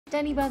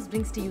TeleBuzz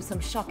brings to you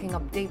some shocking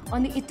updates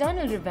on the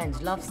eternal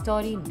revenge love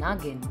story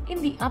Naagin. In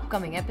the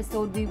upcoming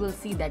episode, we will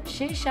see that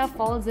Shesha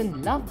falls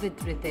in love with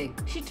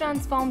Ritik. She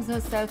transforms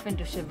herself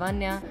into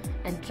Shivanya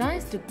and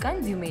tries to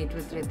consummate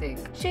with Ritik.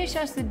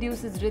 Shesha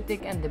seduces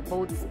Ritik and they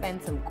both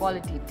spend some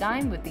quality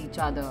time with each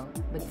other.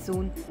 But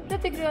soon,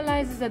 Ritik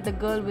realizes that the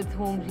girl with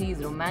whom he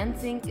is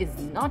romancing is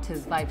not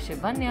his wife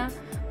Shivanya,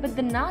 but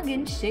the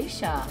Naagin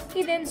Shesha.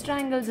 He then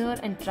strangles her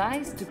and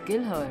tries to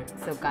kill her.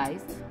 So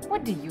guys,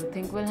 what do you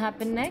think will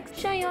happen next?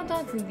 Share your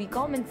thoughts in the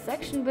comment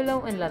section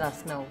below and let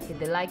us know. Hit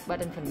the like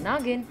button for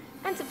Naagin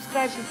and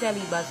subscribe to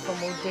TeleBuzz for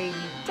more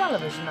daily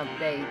television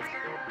updates.